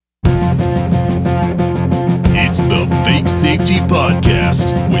Bike Safety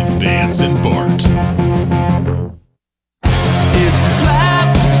Podcast with Vance and Bart. It's a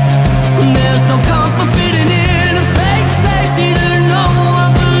trap, and there's no comfort fitting in a fake safety that no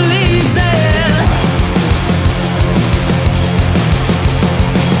one believes in.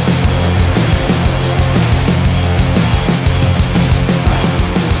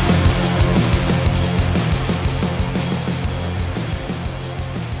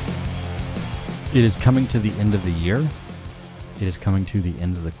 It is coming to the end of the year. It is coming to the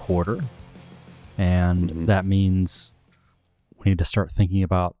end of the quarter. And that means we need to start thinking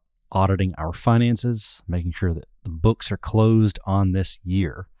about auditing our finances, making sure that the books are closed on this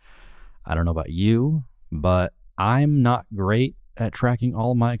year. I don't know about you, but I'm not great at tracking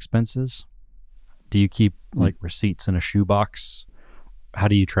all of my expenses. Do you keep like receipts in a shoebox? How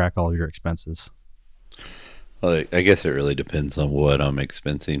do you track all of your expenses? Well, I guess it really depends on what I'm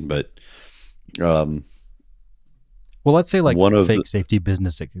expensing, but well, let's say like fake safety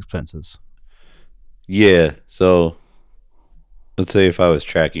business expenses. Yeah, so let's say if I was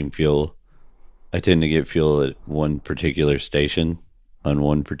tracking fuel, I tend to get fuel at one particular station on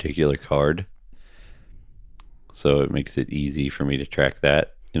one particular card. So it makes it easy for me to track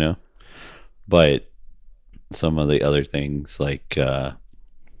that, you know. But some of the other things like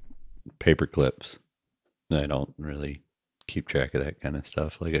paper clips, I don't really keep track of that kind of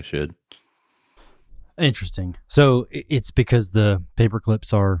stuff like I should. Interesting. So it's because the paper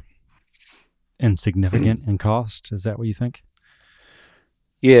clips are insignificant in cost. Is that what you think?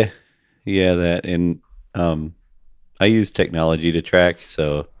 Yeah, that. And I use technology to track,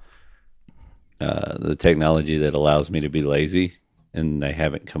 so the technology that allows me to be lazy, and I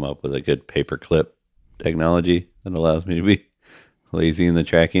haven't come up with a good paperclip technology that allows me to be lazy in the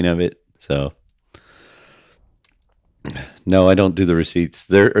tracking of it. So no, I don't do the receipts.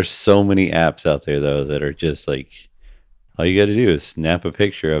 There are so many apps out there though that are just like, all you got to do is snap a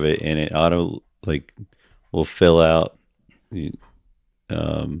picture of it and it will fill out a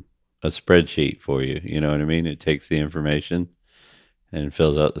spreadsheet for you. You know what I mean? It takes the information and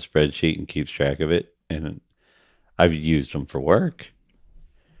fills out the spreadsheet and keeps track of it. And I've used them for work.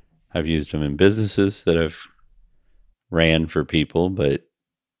 I've used them in businesses that I've ran for people, but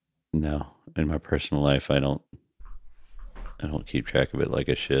no, in my personal life, I don't keep track of it like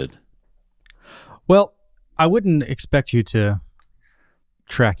I should. Well, I wouldn't expect you to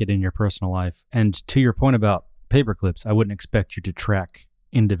track it in your personal life. And to your point about paper clips, I wouldn't expect you to track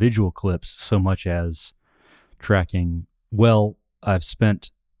individual clips so much as tracking, well, I've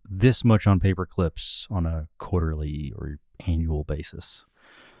spent this much on paper clips on a quarterly or annual basis.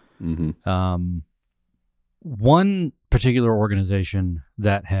 Mm-hmm. One particular organization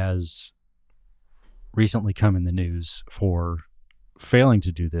that has recently come in the news for failing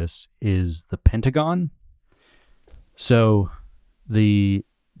to do this is the Pentagon. So the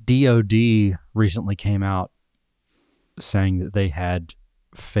DoD recently came out saying that they had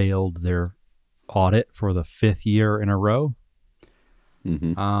failed their audit for the 5th year in a row.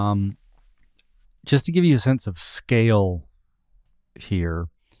 Mm-hmm. Just to give you a sense of scale here,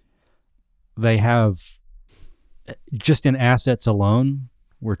 they have, just in assets alone,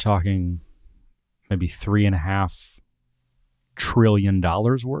 we're talking maybe $3.5 trillion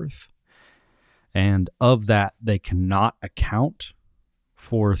worth. And of that, they cannot account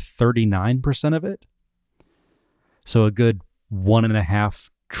for 39% of it. So a good $1.5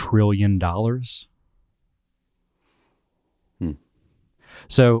 trillion.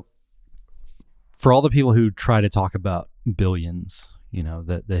 So for all the people who try to talk about billions, you know,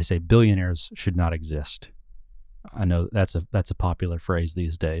 that they say billionaires should not exist. I know that's a popular phrase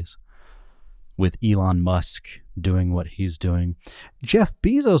these days, with Elon Musk doing what he's doing. Jeff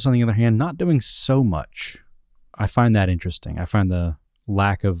Bezos, on the other hand, not doing so much. I find that interesting. I find the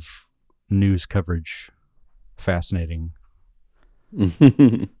lack of news coverage fascinating.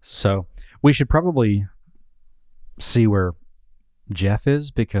 So we should probably see where Jeff is,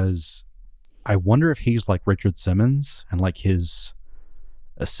 because I wonder if he's like Richard Simmons and like his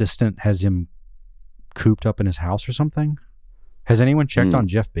assistant has him cooped up in his house or something. Has anyone checked on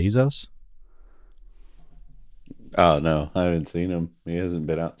Jeff Bezos? Oh, no, I haven't seen him. He hasn't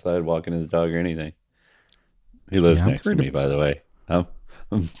been outside walking his dog or anything. He lives next to me, by the way. I'm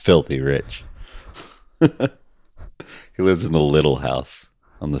filthy rich. He lives in a little house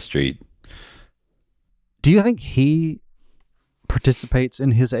on the street. Do you think he participates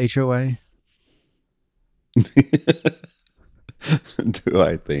in his HOA? Do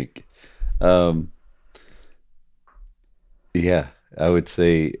I think? Yeah, I would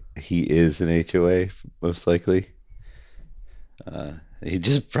say he is an HOA, most likely.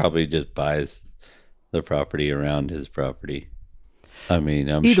 He probably just buys the property around his property. I mean,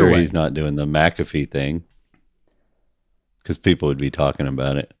 I'm Either sure way. he's not doing the McAfee thing because people would be talking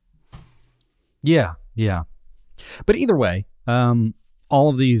about it. Yeah. But either way, all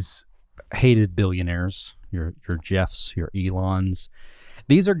of these hated billionaires, your Jeffs, your Elons,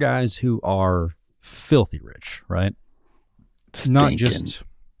 these are guys who are filthy rich, right? Not just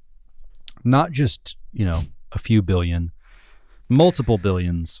a few billion, multiple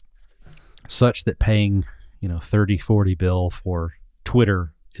billions, such that paying 30, 40 bill for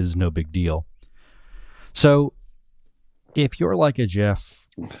Twitter is no big deal. So if you're like a Jeff,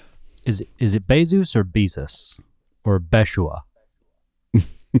 is it Bezos or Bezos or Beshua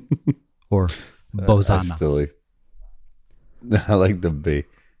or Bozana? That's silly. I like the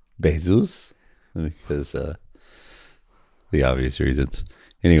Bezos because the obvious reasons.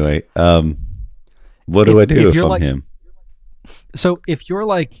 Anyway, what do I do if I'm him? So if you're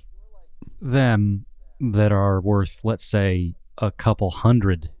like them that are worth, let's say, a couple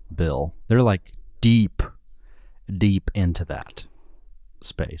hundred bill, they're like deep into that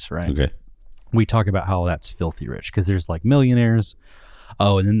space, right? Okay. We talk about how that's filthy rich because there's like millionaires.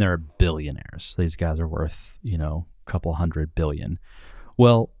 Oh, and then there are billionaires. These guys are worth, a couple hundred billion.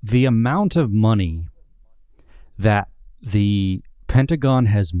 Well, the amount of money that the Pentagon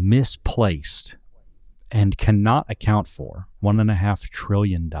has misplaced and cannot account for, $1.5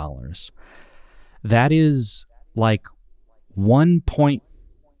 trillion, that is like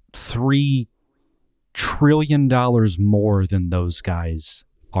 $1.3 trillion more than those guys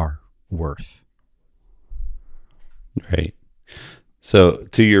are worth. Right. So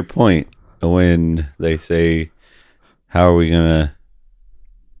to your point, when they say, how are we going to,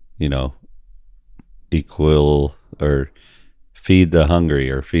 equal or feed the hungry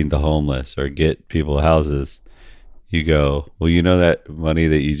or feed the homeless or get people houses, you go, well, that money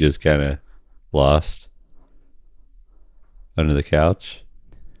that you just kind of lost under the couch?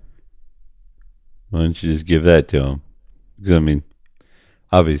 Why don't you just give that to them? I mean,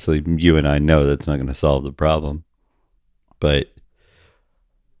 obviously, you and I know that's not going to solve the problem, but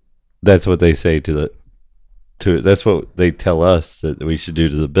that's what they say that's what they tell us that we should do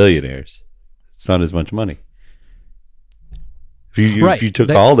to the billionaires. It's not as much money. If you took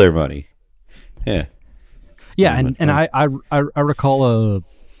all their money, yeah. Yeah, and I recall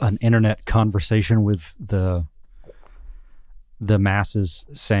an internet conversation with the masses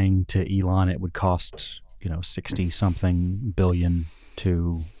saying to Elon it would cost 60 something billion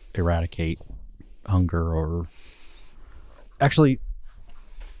to eradicate hunger, or actually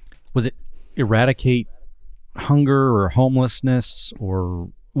was it eradicate hunger or homelessness or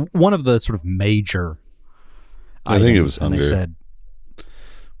one of the sort of major I think it was and hunger. they said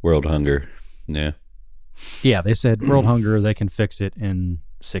world hunger. Yeah. They said world hunger, they can fix it in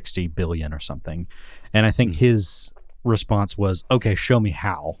 60 billion or something. And I think his response was, okay, show me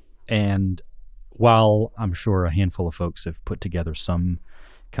how. And while I'm sure a handful of folks have put together some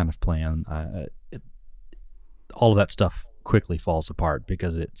kind of plan, all of that stuff quickly falls apart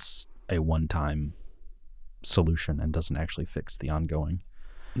because it's a one-time solution and doesn't actually fix the ongoing.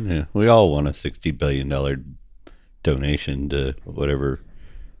 Yeah, we all want a $60 billion donation to whatever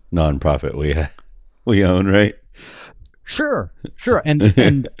nonprofit we own, right? Sure.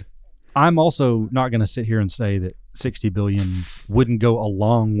 And I'm also not going to sit here and say that 60 billion wouldn't go a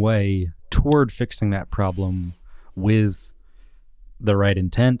long way toward fixing that problem with the right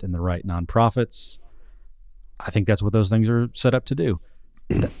intent and the right nonprofits. I think that's what those things are set up to do.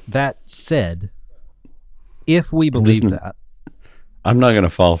 That said, if we believe that, I'm not going to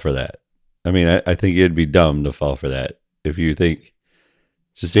fall for that. I mean, I think it'd be dumb to fall for that. If you think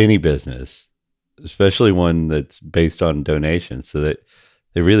just any business, especially one that's based on donations, so that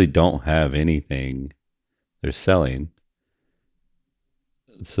they really don't have anything they're selling.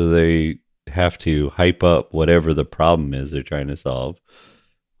 So they have to hype up whatever the problem is they're trying to solve,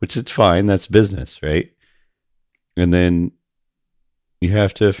 which is fine. That's business, right? And then you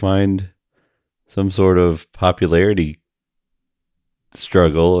have to find some sort of popularity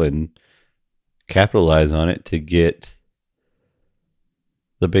struggle and capitalize on it to get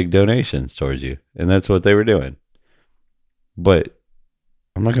the big donations towards you. And that's what they were doing. But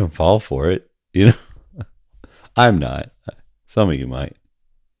I'm not going to fall for it. I'm not. Some of you might.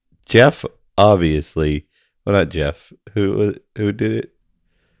 Jeff, obviously, well, not Jeff. Who did it?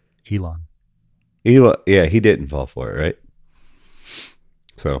 Elon. Elon, yeah, he didn't fall for it, right?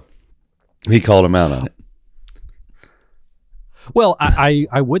 So he called him out on it. Well, I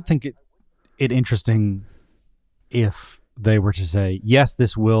would think it interesting if they were to say, yes,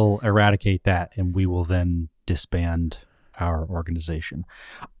 this will eradicate that, and we will then disband our organization.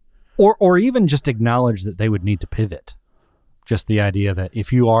 Or even just acknowledge that they would need to pivot. Just the idea that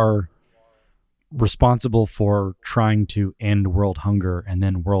if you are responsible for trying to end world hunger and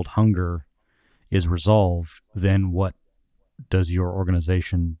then world hunger is resolved, then what does your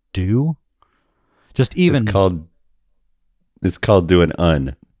organization do? Just even it's called doing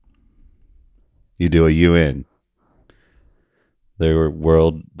UN. You do a UN. They were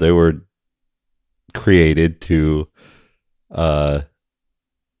created to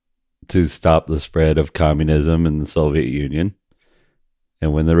stop the spread of communism in the Soviet Union.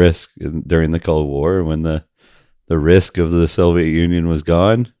 And when during the Cold War, when the risk of the Soviet Union was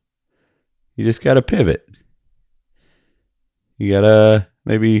gone, you just got to pivot. You got to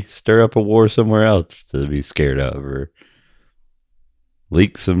maybe stir up a war somewhere else to be scared of, or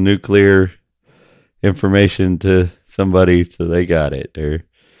leak some nuclear information to somebody so they got it, or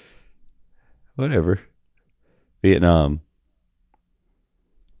whatever. Vietnam.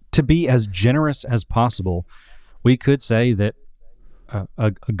 To be as generous as possible, we could say that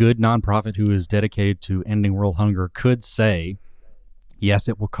a good nonprofit who is dedicated to ending world hunger could say, yes,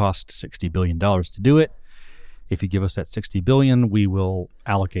 it will cost $60 billion to do it. If you give us that $60 billion, we will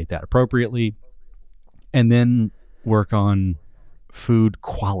allocate that appropriately, and then work on food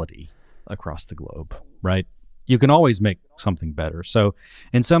quality across the globe, right? You can always make something better. So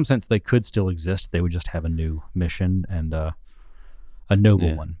in some sense, they could still exist. They would just have a new mission and a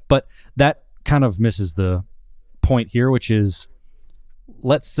noble one. But that kind of misses the point here, which is,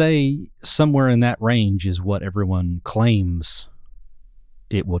 let's say somewhere in that range is what everyone claims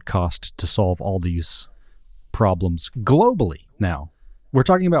it would cost to solve all these problems globally. Now, we're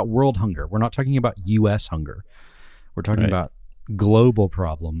talking about world hunger. We're not talking about U.S. hunger. We're talking about global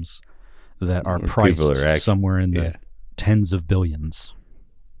problems that are priced somewhere in the tens of billions.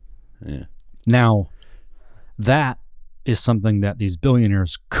 Yeah. Now, that is something that these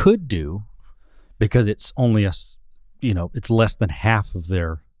billionaires could do because it's only it's less than half of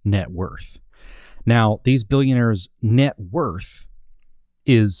their net worth. Now, these billionaires' net worth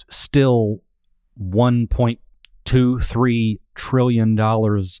is still $1.23 trillion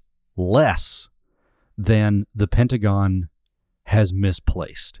less than the Pentagon has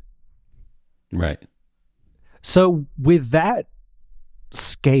misplaced. Right. So with that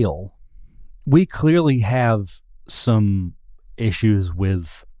scale, we clearly have some issues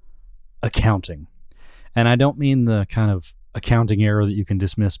with accounting. And I don't mean the kind of accounting error that you can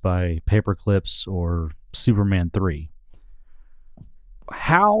dismiss by paper clips or Superman 3.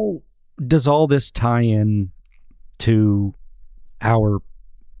 How does all this tie in to our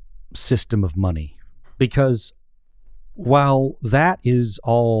system of money? Because while that is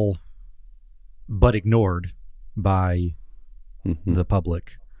all but ignored by the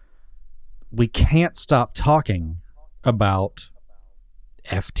public, we can't stop talking about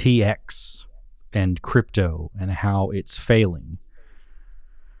FTX and crypto and how it's failing.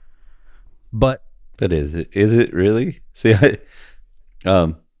 But is it really? See,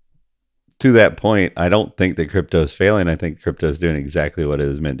 to that point, I don't think that crypto is failing. I think crypto is doing exactly what it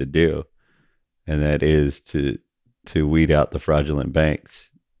was meant to do, and that is to weed out the fraudulent banks.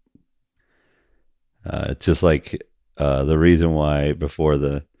 Just like the reason why before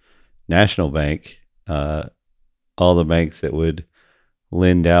the National Bank, all the banks that would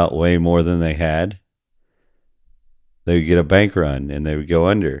lend out way more than they had, they would get a bank run and they would go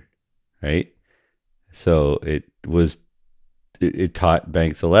under, right? So it taught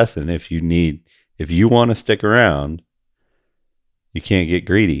banks a lesson. If you want to stick around, you can't get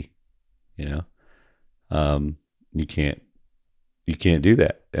greedy, you can't do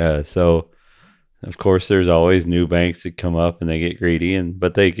that. So of course there's always new banks that come up and they get greedy,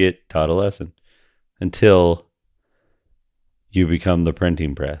 but they get taught a lesson until you become the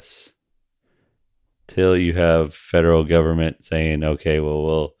printing press, till you have federal government saying, okay, well,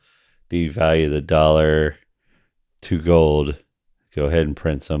 we'll devalue the dollar to gold. Go ahead and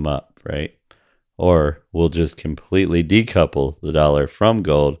print some up, right? Or we'll just completely decouple the dollar from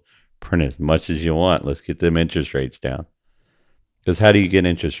gold, print as much as you want. Let's get them interest rates down. Because how do you get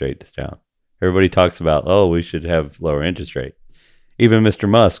interest rates down? Everybody talks about, we should have lower interest rate. Even Mr.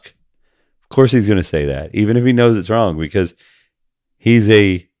 Musk, of course he's going to say that, even if he knows it's wrong, because he's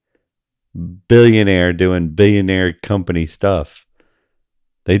a billionaire doing billionaire company stuff.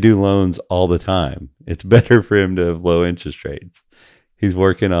 They do loans all the time. It's better for him to have low interest rates. He's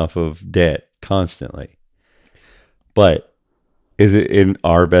working off of debt constantly. But is it in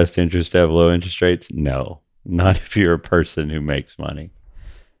our best interest to have low interest rates? No, not if you're a person who makes money,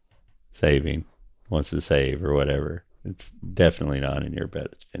 wants to save or whatever. It's definitely not in your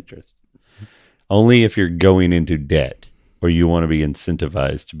best interest. Only if you're going into debt or you want to be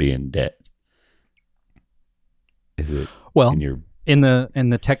incentivized to be in debt? Is it Well, in your in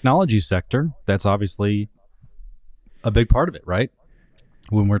the technology sector, that's obviously a big part of it, right?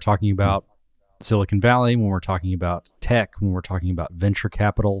 When we're talking about Silicon Valley, when we're talking about tech, when we're talking about venture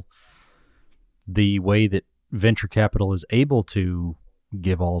capital, the way that venture capital is able to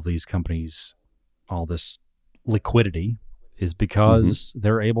give all of these companies all this liquidity is because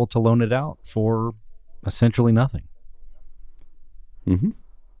they're able to loan it out for essentially nothing.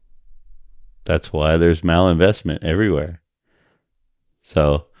 That's why there's malinvestment everywhere.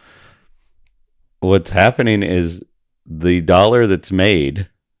 So what's happening is the dollar that's made,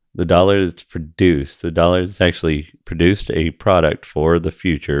 the dollar that's produced, the dollar that's actually produced a product for the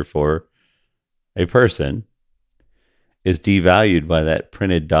future for a person is devalued by that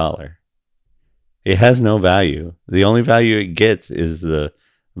printed dollar. It has no value. The only value it gets is the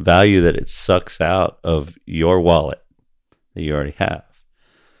value that it sucks out of your wallet that you already have.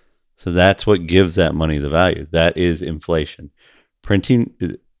 So that's what gives that money the value. That is inflation. Printing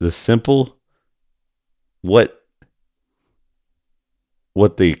the simple what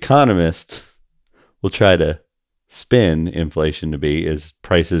the economists will try to spin inflation to be is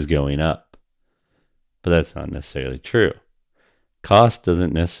prices going up. But that's not necessarily true. Cost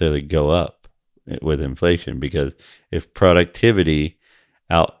doesn't necessarily go up with inflation, because if productivity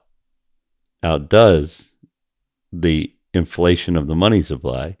outdoes the inflation of the money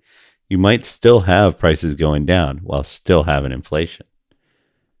supply, you might still have prices going down while still having inflation.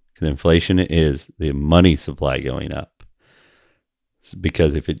 Because inflation is the money supply going up.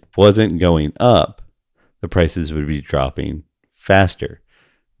 Because if it wasn't going up, the prices would be dropping faster,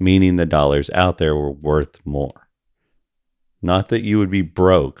 meaning the dollars out there were worth more. Not that you would be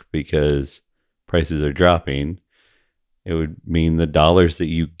broke because prices are dropping. It would mean the dollars that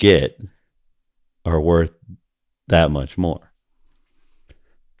you get are worth that much more.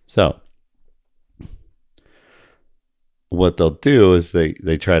 So what they'll do is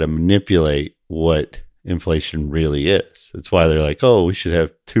they try to manipulate what inflation really is. That's why they're like, oh, we should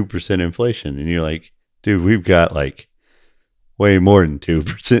have 2% inflation. And you're like, dude, we've got like way more than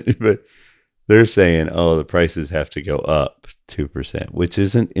 2%. But they're saying, oh, the prices have to go up 2%, which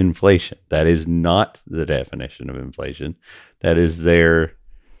isn't inflation. That is not the definition of inflation. That is their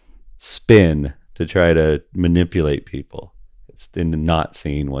spin to try to manipulate people. It's into not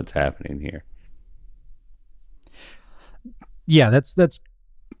seeing what's happening here. Yeah, that's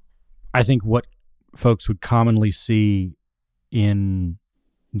I think what folks would commonly see in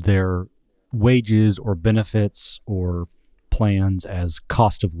their wages or benefits or plans as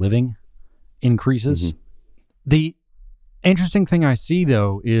cost of living increases. The interesting thing I see,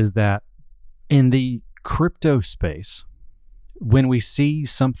 though, is that in the crypto space, when we see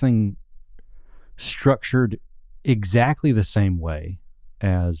something structured exactly the same way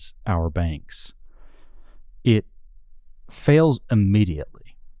as our banks, it fails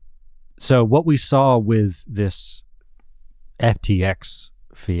immediately. So what we saw with this FTX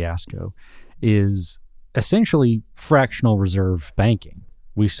fiasco is essentially fractional reserve banking.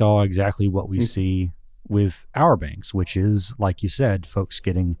 We saw exactly what we see with our banks, which is, like you said, folks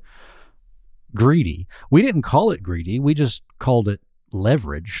getting greedy. We didn't call it greedy. We just called it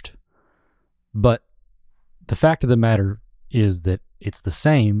leveraged. But the fact of the matter is that it's the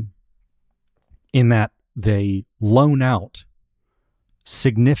same in that they loan out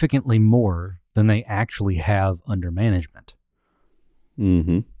significantly more than they actually have under management.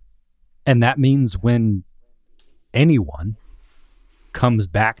 And that means when anyone comes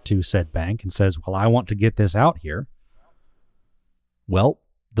back to said bank and says, well, I want to get this out here, well,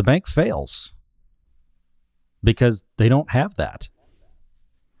 the bank fails because they don't have that.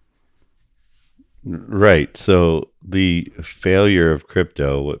 Right. So the failure of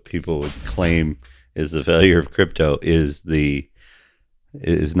crypto, what people would claim is the failure of crypto, is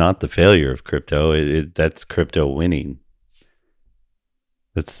not the failure of crypto. That's crypto winning.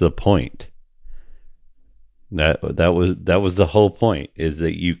 That's the point. That was the whole point, is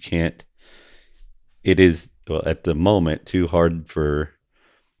that you can't. It is, well, at the moment, too hard to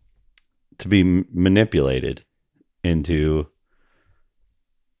be manipulated into,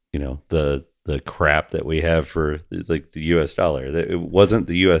 the crap that we have for like the U.S. dollar. It wasn't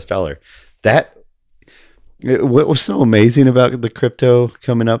the U.S. dollar. What was so amazing about the crypto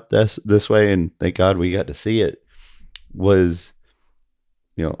coming up this way, and thank God we got to see it, was,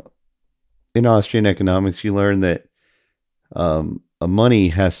 in Austrian economics, you learn that a money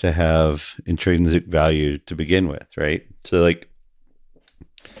has to have intrinsic value to begin with, right? So like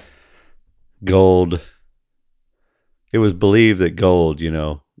gold, it was believed that gold,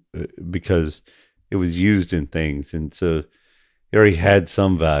 because it was used in things, and so it already had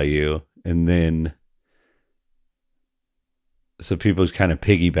some value, and then so people kind of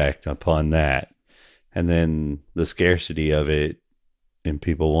piggybacked upon that, and then the scarcity of it and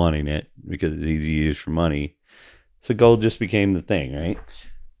people wanting it because it's easy to use for money. So gold just became the thing, right?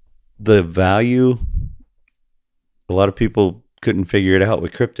 The value, a lot of people couldn't figure it out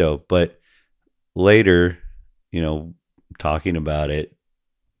with crypto, but later, talking about it,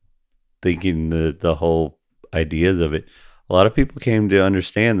 thinking the whole ideas of it, a lot of people came to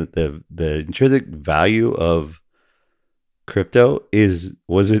understand that the intrinsic value of crypto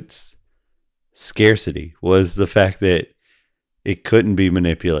was its scarcity, was the fact that it couldn't be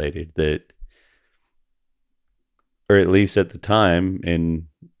manipulated, that, or at least at the time, and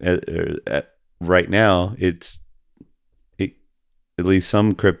right now, at least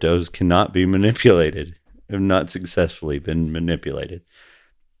some cryptos cannot be manipulated, have not successfully been manipulated.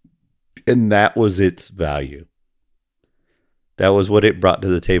 And that was its value. That was what it brought to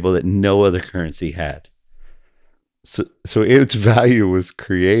the table that no other currency had. So its value was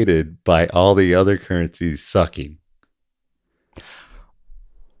created by all the other currencies sucking.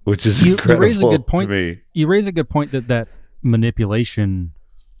 Which is incredible. You raise a good point. To me. You raise a good point that manipulation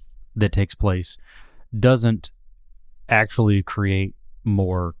that takes place doesn't actually create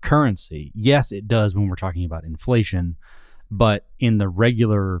more currency. Yes, it does when we're talking about inflation, but in the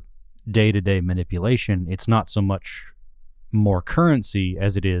regular day-to-day manipulation, it's not so much more currency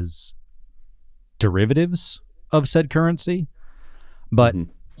as it is derivatives of said currency. But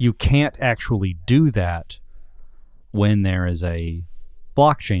you can't actually do that when there is a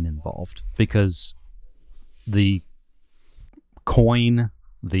blockchain involved, because the coin,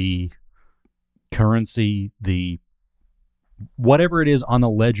 the currency, the whatever it is on the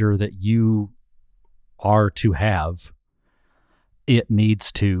ledger that you are to have, it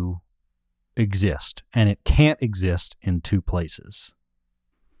needs to exist, and it can't exist in two places.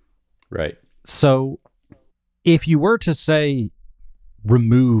 Right. So if you were to say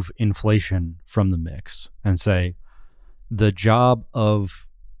remove inflation from the mix and say the job of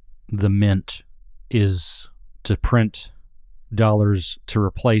the mint is to print dollars to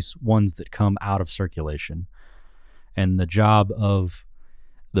replace ones that come out of circulation, and the job of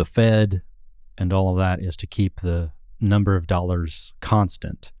the Fed and all of that is to keep the number of dollars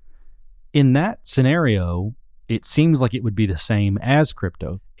constant. In that scenario, it seems like it would be the same as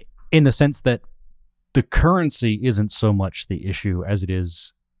crypto, in the sense that the currency isn't so much the issue as it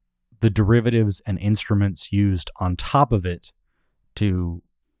is the derivatives and instruments used on top of it to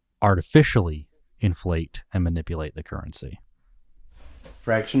artificially inflate and manipulate the currency.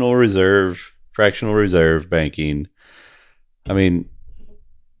 Fractional reserve banking. I mean,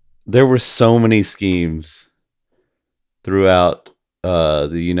 there were so many schemes throughout the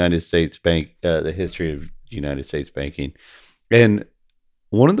United States the history of United States banking. And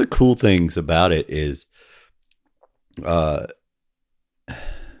one of the cool things about it is, I'm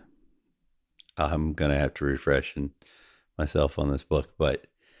going to have to refresh myself on this book, but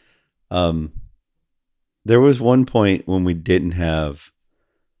there was one point when we didn't have,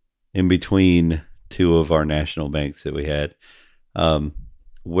 in between two of our national banks that we had,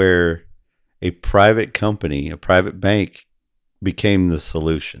 where a private company, a private bank, became the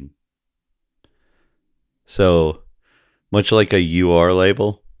solution. So much like a UR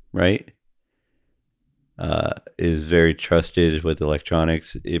label, right, is very trusted with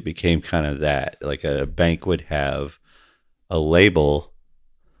electronics, it became kind of that. Like a bank would have a label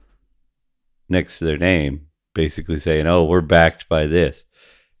next to their name, basically saying, oh, we're backed by this.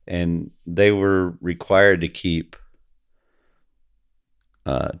 And they were required to keep,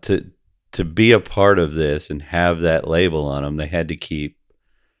 to be a part of this and have that label on them, they had to keep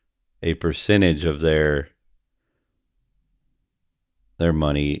a percentage of their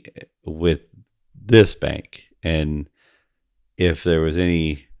money with this bank. And if there was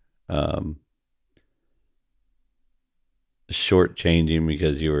any shortchanging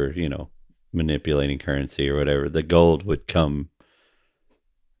because you were, manipulating currency or whatever, the gold would come.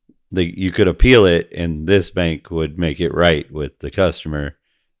 You could appeal it, and this bank would make it right with the customer,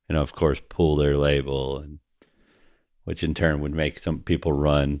 and of course pull their label, and which in turn would make some people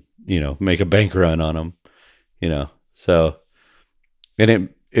run, make a bank run on them, So, and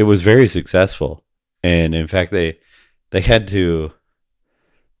it was very successful, and in fact they had to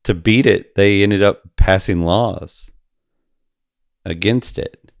beat it. They ended up passing laws against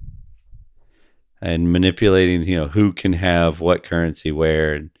it and manipulating, who can have what currency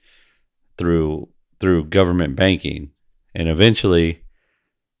where, and through government banking, and eventually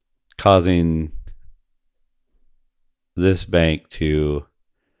causing this bank to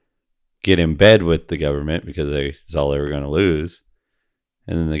get in bed with the government because it's all they were going to lose.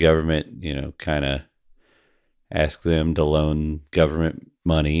 And then the government, kind of asked them to loan government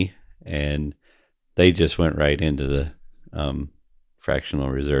money, and they just went right into the fractional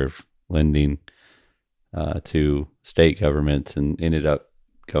reserve lending to state governments and ended up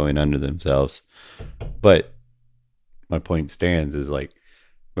going under themselves. But my point stands is like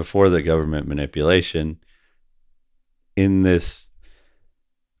before the government manipulation in this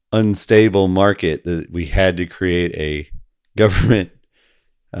unstable market that we had to create a government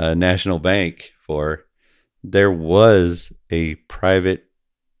national bank for, there was a private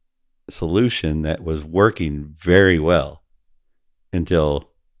solution that was working very well until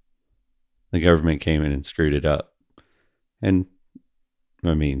the government came in and screwed it up. And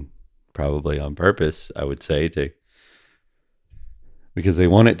I mean, probably on purpose, I would say, because they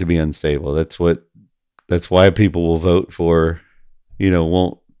want it to be unstable. That's why people will vote for,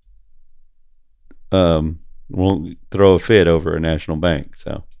 won't throw a fit over a national bank.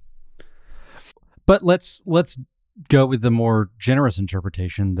 So, but let's go with the more generous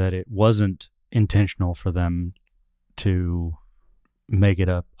interpretation that it wasn't intentional for them to make it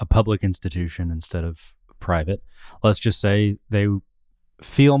a public institution instead of private. Let's just say they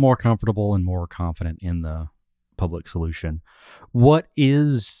feel more comfortable and more confident in the public solution. What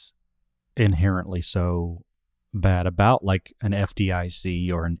is inherently so bad about like an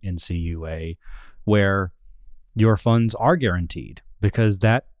FDIC or an NCUA where your funds are guaranteed? Because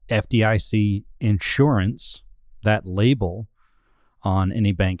that FDIC insurance, that label on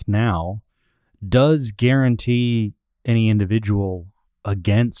any bank now, does guarantee any individual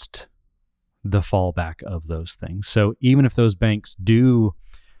against the fallback of those things. So even if those banks do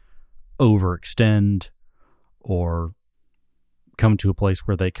overextend or come to a place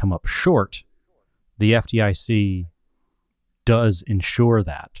where they come up short, the FDIC does insure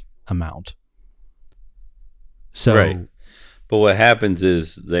that amount. So, right. But what happens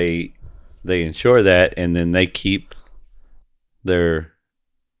is they insure that, and then they keep their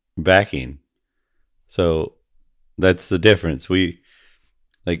backing. So that's the difference.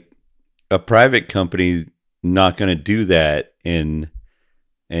 A private company not going to do that and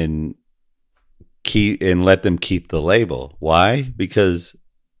let them keep the label. Why? Because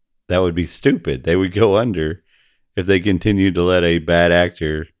that would be stupid. They would go under if they continued to let a bad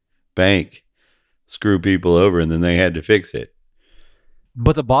actor bank screw people over, and then they had to fix it.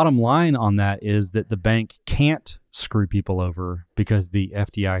 But the bottom line on that is that the bank can't screw people over because the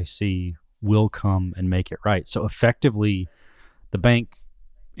FDIC will come and make it right. So effectively, the bank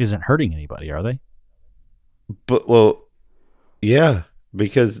isn't hurting anybody, are they? But, yeah,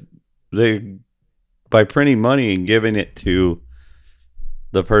 because by printing money and giving it to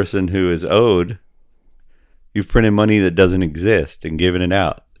the person who is owed, you've printed money that doesn't exist and given it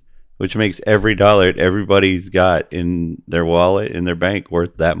out, which makes every dollar everybody's got in their wallet, in their bank,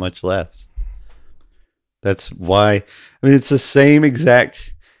 worth that much less. That's why, it's the same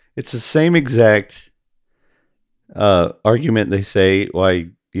exact argument they say why,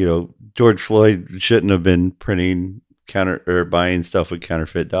 George Floyd shouldn't have been printing buying stuff with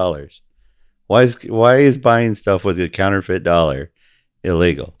counterfeit dollars. Why is buying stuff with a counterfeit dollar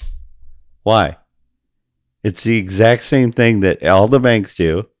illegal? Why? It's the exact same thing that all the banks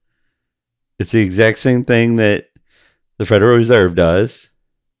do. It's the exact same thing that the Federal Reserve does.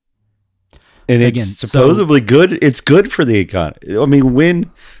 And it's supposedly good. It's good for the economy. I mean,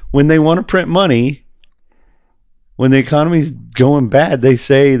 when they want to print money, when the economy's going bad, they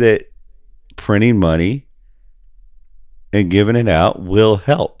say that printing money and giving it out will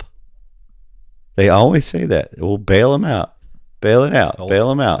help. They always say that. It will bail them out. Bail it out. Bail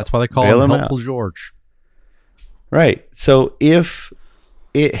them out. That's why they call him Helpful George. Right. So if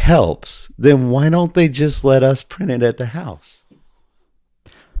it helps, then why don't they just let us print it at the house?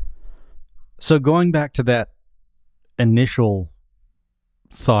 So going back to that initial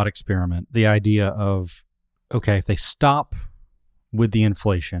thought experiment, the idea of, okay, if they stop with the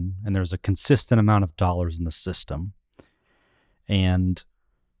inflation and there's a consistent amount of dollars in the system and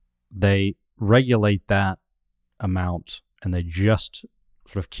they regulate that amount and they just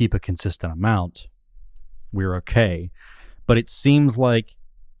sort of keep a consistent amount, we're okay. But it seems like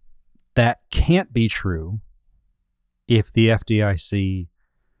that can't be true if the FDIC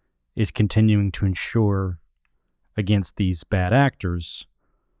is continuing to insure against these bad actors,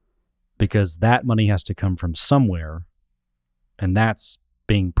 because that money has to come from somewhere, and that's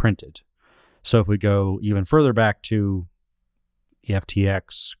being printed. So if we go even further back to the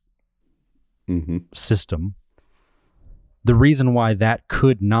FTX system, the reason why that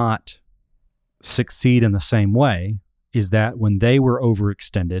could not succeed in the same way is that when they were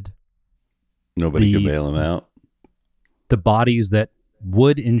overextended Nobody could bail them out. The bodies that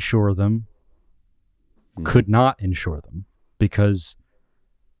would insure them could not insure them because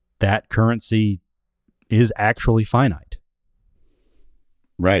that currency is actually finite.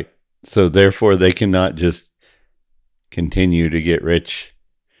 Right. So therefore they cannot just continue to get rich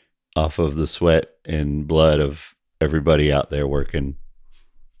off of the sweat and blood of everybody out there working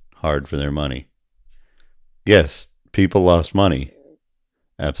hard for their money. Yes, people lost money.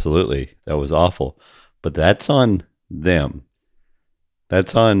 Absolutely. That was awful. But that's on them.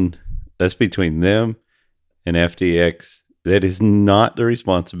 That's between them and FTX. That is not the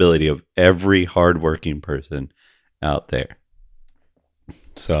responsibility of every hardworking person out there.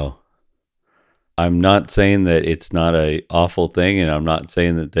 So I'm not saying that it's not an awful thing, and I'm not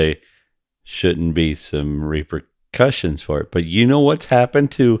saying that they shouldn't be some repercussions for it. But you know what's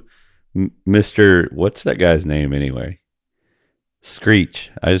happened to Mr. What's that guy's name anyway?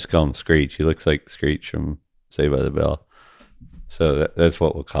 Screech. I just call him Screech. He looks like Screech from Saved by the Bell. So that's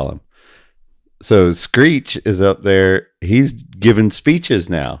what we'll call him. So Screech is up there. He's giving speeches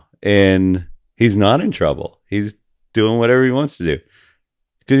now, and he's not in trouble. He's doing whatever he wants to do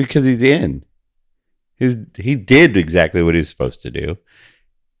because he's in. He did exactly what he's supposed to do.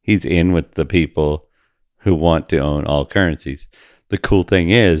 He's in with the people who want to own all currencies. The cool thing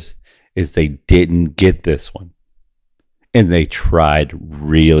is they didn't get this one. And they tried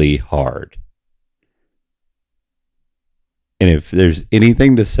really hard. And if there's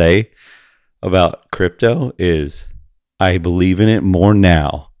anything to say about crypto is I believe in it more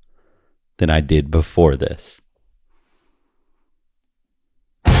now than I did before this.